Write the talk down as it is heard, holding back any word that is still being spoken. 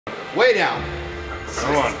Way down.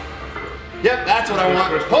 Come on. Yep, that's what I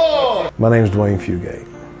want. Pull! My name's Dwayne.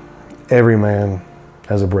 Every man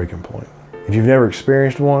has a breaking point. If you've never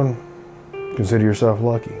experienced one, consider yourself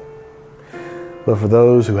lucky. But for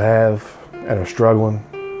those who have and are struggling,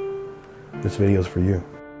 this video is for you.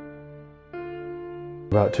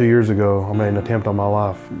 About 2 years ago, I made an attempt on my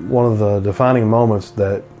life. One of the defining moments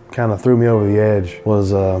that kind of threw me over the edge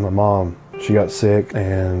was my mom. She got sick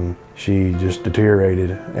and she just deteriorated,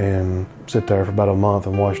 and sit there for about a month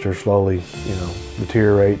and watched her slowly,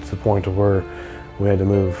 deteriorate to the point to where we had to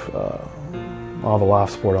move all the life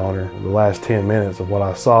support on her. The last 10 minutes of what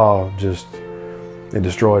I saw it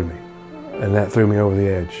destroyed me. And that threw me over the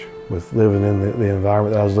edge with living in the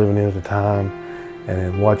environment that I was living in at the time, and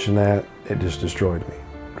then watching that, it just destroyed me.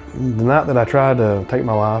 The night that I tried to take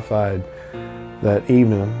my life, that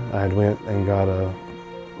evening, I had went and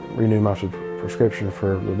renewed my prescription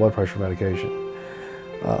for the blood pressure medication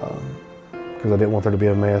because I didn't want there to be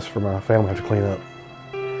a mess for my family to have to clean up.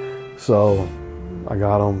 So I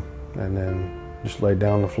got them and then just laid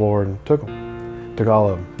down on the floor and took them. Took all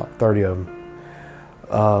of them, like 30 of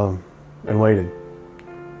them, and waited.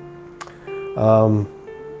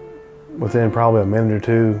 Within probably a minute or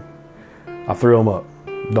two, I threw them up.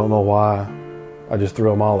 Don't know why, I just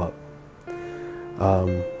threw them all up.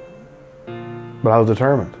 But I was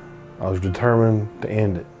determined. I was determined to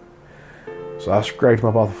end it. So I scraped them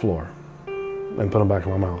up off the floor and put them back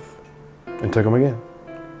in my mouth and took them again.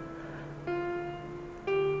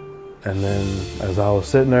 And then as I was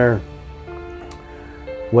sitting there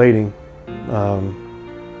waiting, I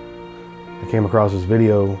came across this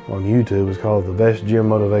video on YouTube. It's called The Best Gym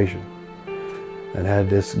Motivation. And had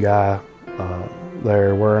this guy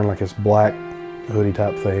there wearing like this black hoodie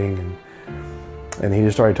type thing, and he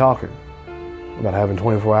just started talking about having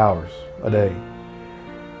 24 hours a day.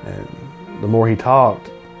 And the more he talked,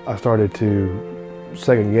 I started to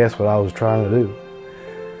second guess what I was trying to do.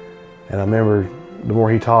 And I remember the more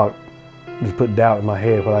he talked, he put doubt in my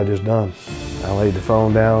head what I just done. I laid the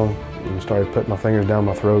phone down and started putting my fingers down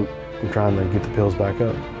my throat and trying to get the pills back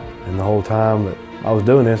up. And the whole time that I was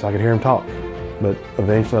doing this, I could hear him talk. But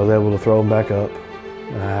eventually I was able to throw them back up.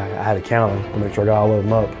 And I had to count them to make sure I got all of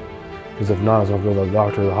them up. Because if not, I was going to go to the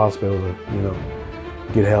doctor or the hospital to,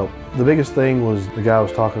 get help. The biggest thing was the guy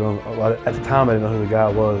was talking on. At the time, I didn't know who the guy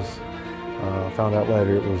was. Found out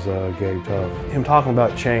later it was Gabe Tuff. Him talking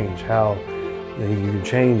about change, how you can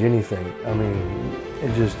change anything. I mean,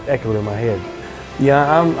 it just echoed in my head.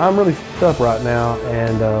 Yeah, I'm really f***ed up right now,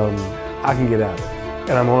 and I can get out of it.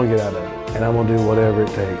 And I'm going to get out of it. And I'm going to do whatever it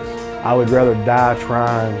takes. I would rather die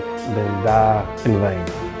trying than die in vain.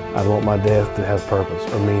 I want my death to have purpose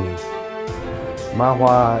or meaning. My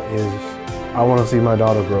why is I want to see my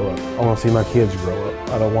daughter grow up. I want to see my kids grow up.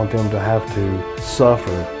 I don't want them to have to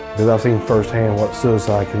suffer, because I've seen firsthand what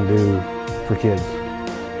suicide can do for kids,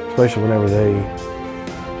 especially whenever they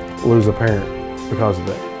lose a parent because of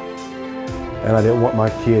that. And I didn't want my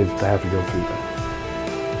kids to have to go through that.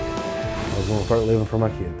 I was going to start living for my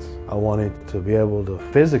kids. I wanted to be able to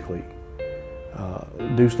physically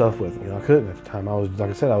do stuff with them. I couldn't at the time. I was, like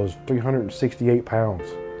I said, I was 368 pounds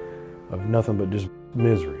of nothing but just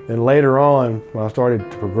misery. Then later on, when I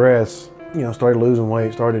started to progress, started losing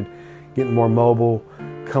weight, started getting more mobile,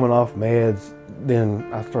 coming off meds,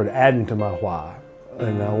 then I started adding to my why.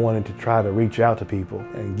 And I wanted to try to reach out to people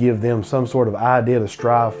and give them some sort of idea to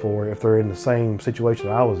strive for if they're in the same situation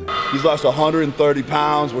that I was in. He's lost 130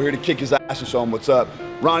 pounds. We're here to kick his ass and show him what's up.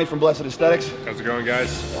 Ronnie from Blessed Aesthetics. How's it going,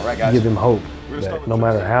 guys? All right, guys. Give them hope that no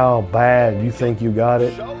matter how bad you think you got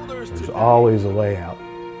it, there's always a way out.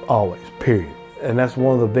 Always, period. And that's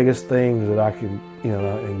one of the biggest things that I can,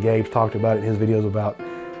 and Gabe's talked about it in his videos about,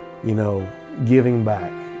 giving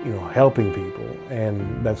back, helping people.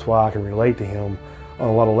 And that's why I can relate to him on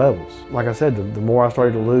a lot of levels. Like I said, the more I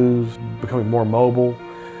started to lose, becoming more mobile,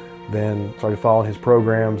 then started following his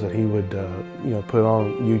programs that he would, put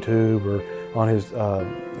on YouTube or on his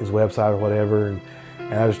website or whatever.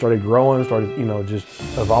 And I just started growing, started, just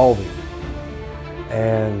evolving.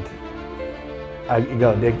 And it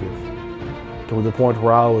got addictive to the point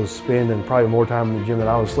where I was spending probably more time in the gym than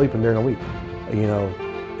I was sleeping during the week,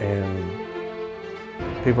 and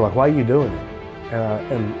people are like, why are you doing it?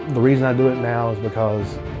 And the reason I do it now is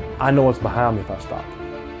because I know what's behind me if I stop.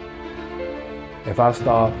 If I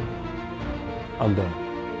stop, I'm done.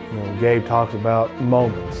 Gabe talks about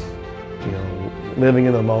moments, living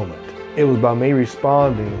in the moment. It was by me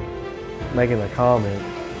responding, making a comment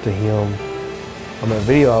to him on that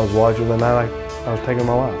video I was watching the night I was taking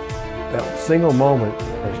my life. That single moment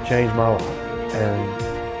has changed my life.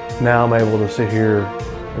 And now I'm able to sit here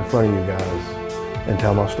in front of you guys and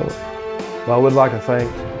tell my story. But I would like to thank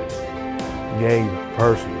Gabe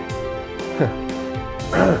personally.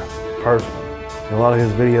 Personally. In a lot of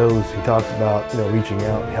his videos, he talks about, reaching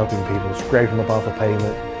out and helping people, scraping them up off the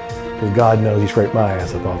pavement. Because God knows he scraped my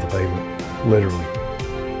ass up off the pavement, literally.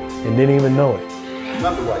 And didn't even know it.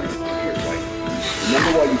 Remember why you're here, right?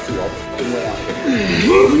 Remember why you flew all the fucking way out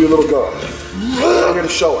here. You're a little girl. I'm here to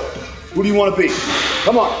show her. Who do you want to be?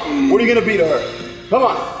 Come on. What are you going to be to her? Come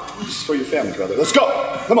on. This is for your family, brother. Let's go.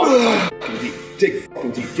 Come on. Fucking deep. Dig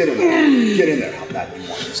fucking deep. Get in there. Get in there. How bad do you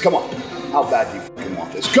want this? Come on. How bad do you fucking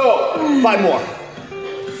want this? Go. 5 more.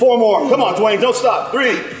 4 more. Come on, Dwayne. Don't stop.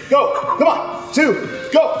 3. Go. Come on. 2.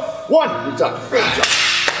 Go. 1. You're done. Great job.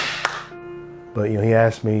 But, he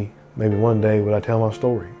asked me maybe one day would I tell my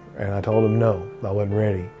story. And I told him no, I wasn't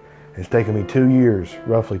ready. It's taken me 2 years,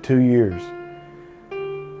 roughly 2 years,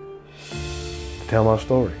 to tell my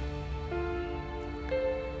story.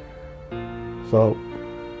 So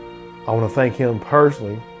I want to thank him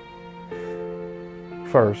personally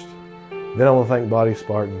first. Then I want to thank Body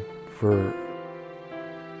Spartan for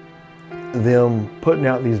them putting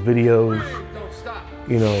out these videos.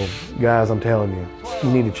 Guys, I'm telling you, you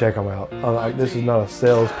need to check them out. This is not a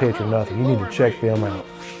sales pitch or nothing. You need to check them out.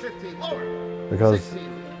 Because,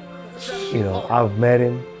 I've met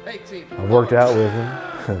him. I've worked out with him.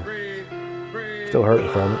 Still hurting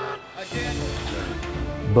from it.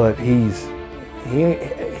 But he's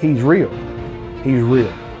real. He's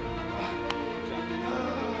real.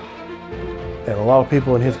 And a lot of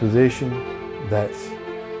people in his position that's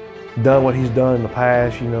done what he's done in the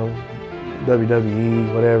past,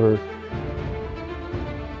 WWE, whatever,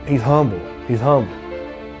 he's humble. He's humble.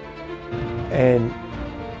 And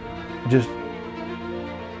just,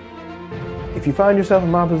 if you find yourself in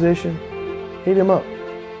my position, hit him up.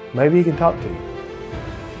 Maybe he can talk to you.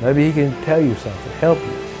 Maybe he can tell you something, help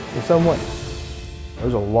you in some way.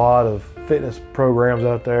 There's a lot of fitness programs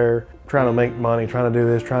out there trying to make money, trying to do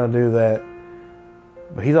this, trying to do that.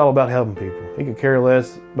 But he's all about helping people. He could care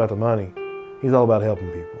less about the money. He's all about helping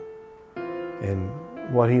people. And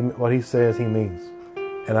what he says, he means.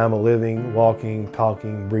 And I'm a living, walking,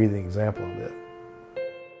 talking, breathing example of that.